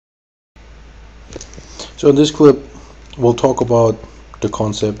So in this clip, we'll talk about the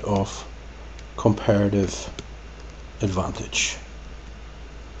concept of comparative advantage.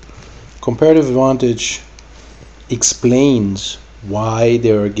 Comparative advantage explains why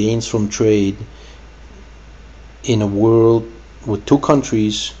there are gains from trade in a world with two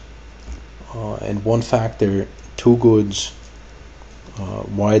countries and one factor, two goods,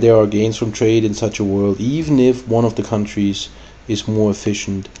 why there are gains from trade in such a world, even if one of the countries is more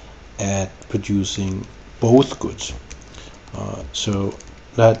efficient at producing both goods. So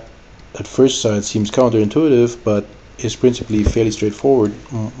that at first sight seems counterintuitive, but is principally fairly straightforward.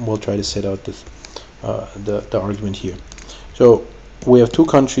 We'll try to set out this, the argument here. So we have two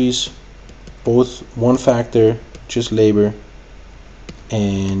countries, both one factor, just labor,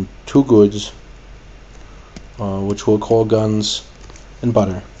 and two goods, which we'll call guns and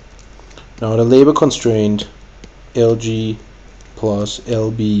butter. Now the labor constraint LG plus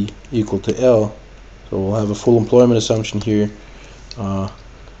LB equal to L, so we'll have a full employment assumption here,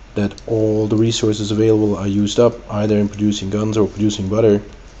 that all the resources available are used up either in producing guns or producing butter,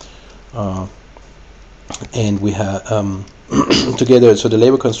 and we have together, so the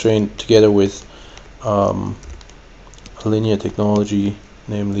labor constraint together with a linear technology,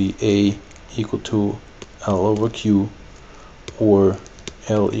 namely A equal to L over Q or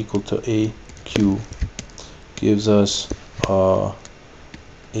L equal to AQ, gives us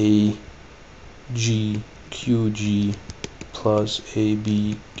AGQG plus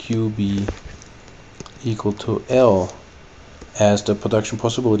ABQB equal to L as the production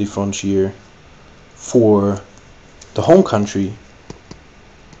possibility frontier for the home country.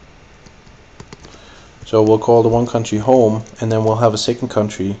 So we'll call the one country home, and then we'll have a second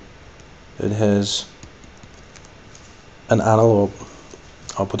country that has an analog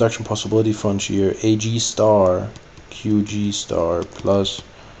production possibility frontier, AG star QG star plus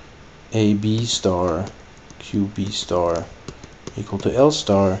AB star QB star equal to L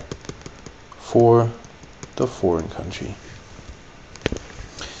star for the foreign country.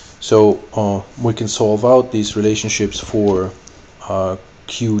 So we can solve out these relationships for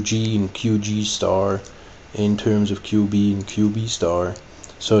QG and QG star in terms of QB and QB star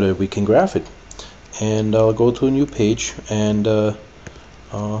so that we can graph it. And I'll go to a new page and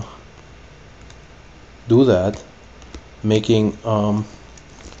do that, making some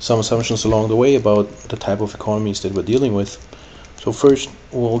assumptions along the way about the type of economies that we're dealing with. So first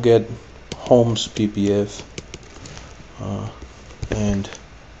we'll get homes PPF, and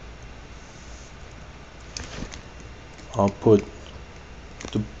I'll put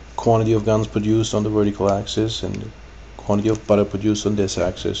the quantity of guns produced on the vertical axis and the quantity of butter produced on this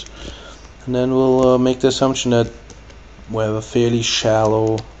axis, and then we'll make the assumption that we have a fairly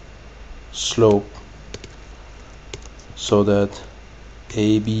shallow slope so that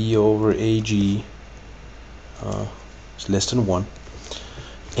AB over AG is less than 1,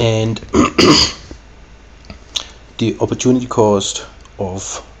 and the opportunity cost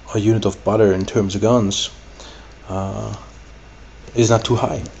of a unit of butter in terms of guns is not too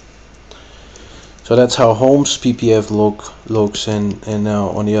high. So that's how homes PPF looks, and now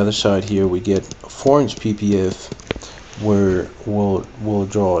on the other side here we get foreign's PPF, where we'll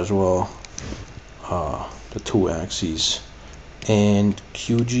draw as well the two axes, and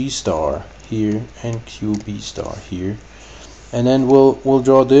QG star here and QB star here, and then we'll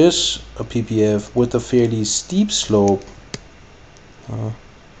draw this a PPF with a fairly steep slope,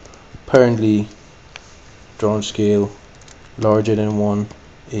 apparently drawn scale larger than 1,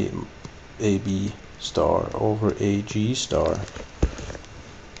 AB star over AG star.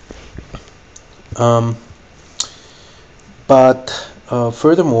 But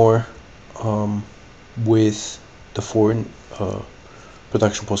furthermore, with the foreign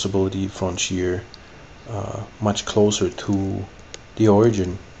production possibility frontier much closer to the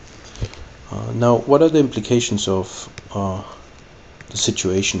origin. Now, what are the implications of the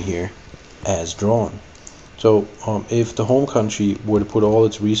situation here as drawn? So if the home country were to put all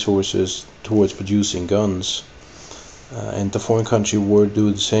its resources towards producing guns, and the foreign country were to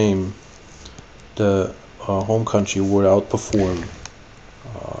do the same, the home country would outperform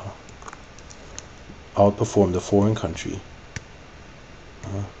the foreign country.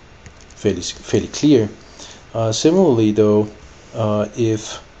 Fairly clear. Similarly, though,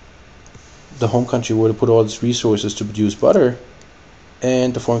 if the home country were to put all its resources to produce butter,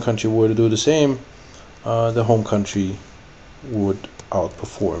 and the foreign country were to do the same, the home country would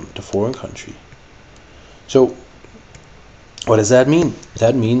outperform the foreign country. So what does that mean?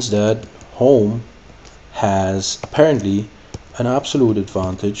 That means that home has apparently an absolute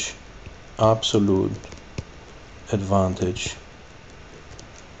advantage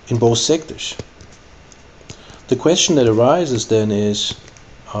in both sectors. the question that arises then is,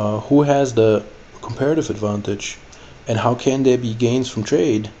 who has the comparative advantage, and how can there be gains from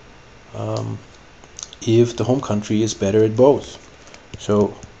trade if the home country is better at both?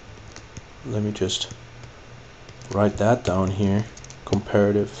 So let me just write that down here.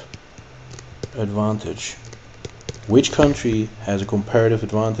 Comparative advantage. Which country has a comparative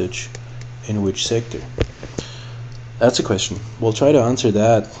advantage in which sector? That's a question. We'll try to answer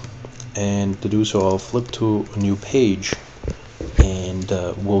that, and to do so I'll flip to a new page, and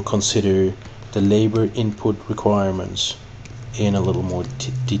we'll consider the labor input requirements in a little more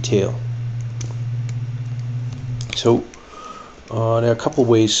detail. So there are a couple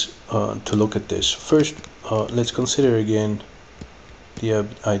ways to look at this. First, let's consider again the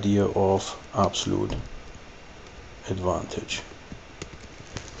idea of absolute advantage.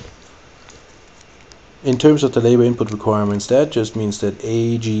 In terms of the labor input requirements, that just means that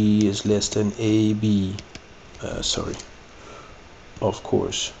AG is less than AB. Of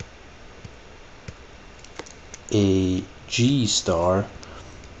course, AG star,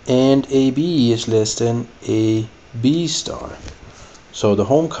 and AB is less than AB star. So the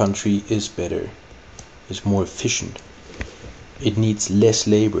home country is better, is more efficient. It needs less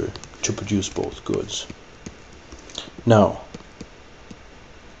labor to produce both goods. Now,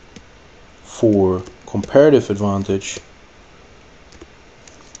 for comparative advantage,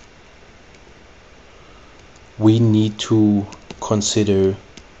 we need to consider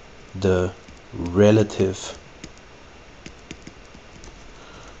the relative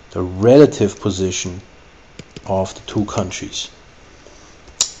position of the two countries.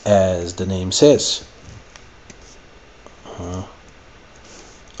 As the name says,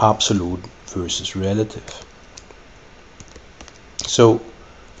 absolute versus relative. So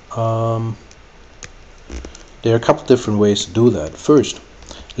there are a couple different ways to do that. First,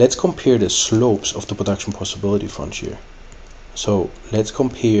 let's compare the slopes of the production possibility frontier. So let's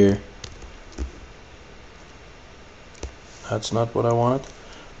compare, that's not what I wanted.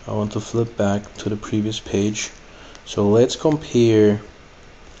 I want to flip back to the previous page. So let's compare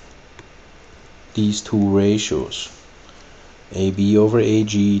these two ratios. AB over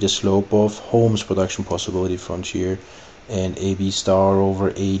AG, the slope of home's production possibility frontier, and AB star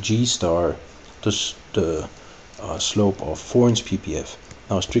over AG star, the slope of foreign's PPF.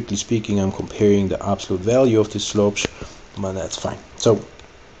 Now, strictly speaking, I'm comparing the absolute value of these slopes, but that's fine. So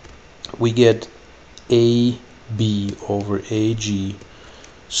we get AB over AG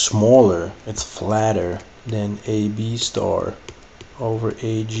smaller, it's flatter than AB star over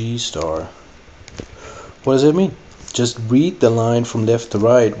AG star. What does it mean? Just read the line from left to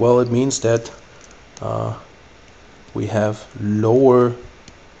right. Well, it means that we have lower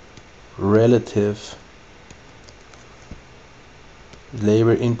relative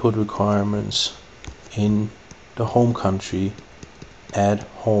labor input requirements in the home country at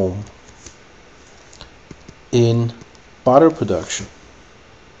home. In butter production,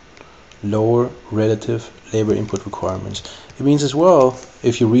 lower relative labor input requirements. It means as well,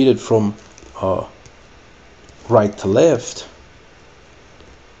 if you read it from right to left,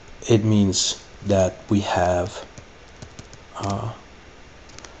 it means that we have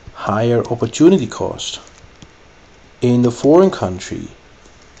higher opportunity cost in the foreign country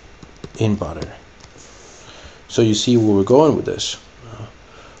in butter. So you see where we're going with this.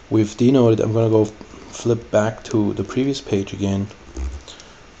 We've denoted, I'm going to go flip back to the previous page again.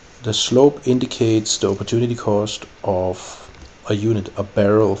 The slope indicates the opportunity cost of a unit, a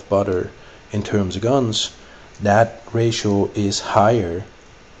barrel of butter in terms of guns. That ratio is higher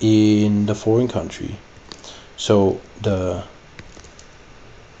in the foreign country. So the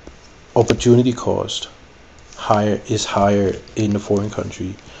opportunity cost is higher in the foreign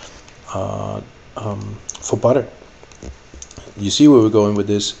country for butter. You see where we're going with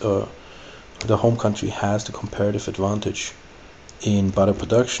this. The home country has the comparative advantage in butter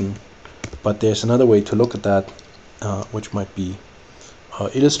production, but there's another way to look at that, which might be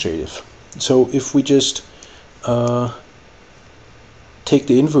illustrative. So if we just take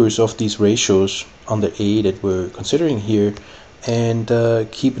the inverse of these ratios under A that we're considering here, and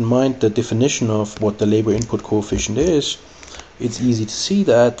keep in mind the definition of what the labor input coefficient is, it's easy to see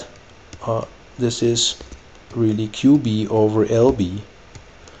that this is really QB over LB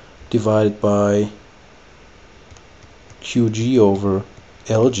divided by QG over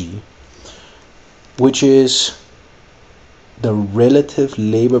LG, which is the relative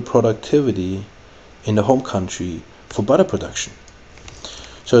labor productivity in the home country for butter production.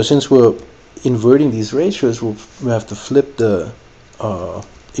 So since we're inverting these ratios, we have to flip the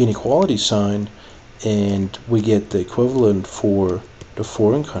inequality sign, and we get the equivalent for the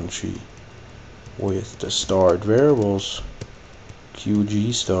foreign country with the starred variables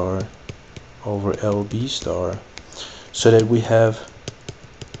QG star over LB star, so that we have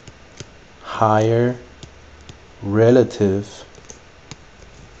higher relative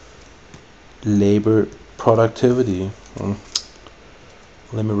labor productivity.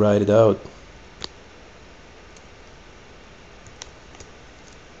 Let me write it out.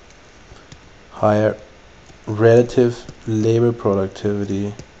 Higher relative labor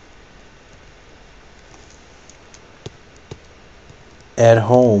productivity at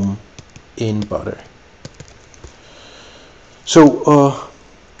home in butter. So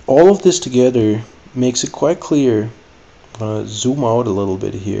all of this together makes it quite clear. I'm going to zoom out a little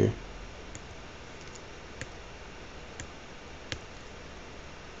bit here.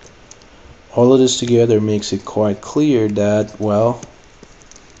 All of this together makes it quite clear that, well,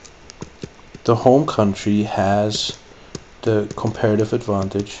 the home country has the comparative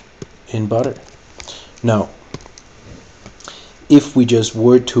advantage in butter. Now, if we just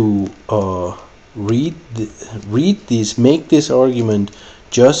were to read this, make this argument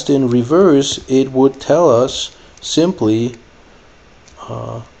just in reverse, it would tell us simply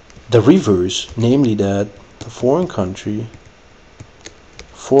the reverse, namely that the foreign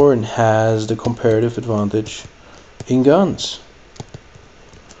has the comparative advantage in guns.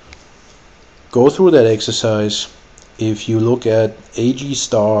 Go through that exercise. If you look at AG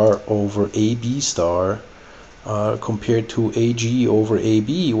star over AB star compared to AG over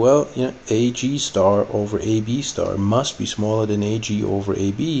AB, well, AG star over AB star must be smaller than AG over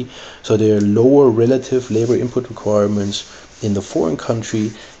AB, so there are lower relative labor input requirements in the foreign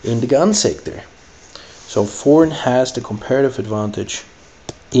country in the gun sector. So foreign has the comparative advantage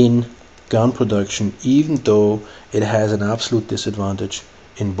in gun production, even though it has an absolute disadvantage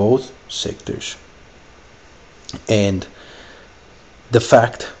in both sectors. And the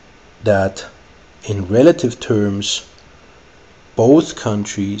fact that in relative terms both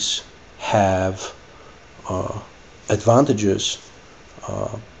countries have advantages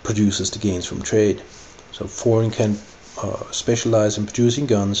produces the gains from trade. So foreign can specialize in producing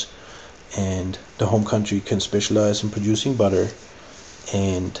guns, and the home country can specialize in producing butter,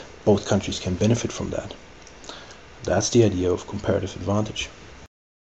 and both countries can benefit from that. That's the idea of comparative advantage.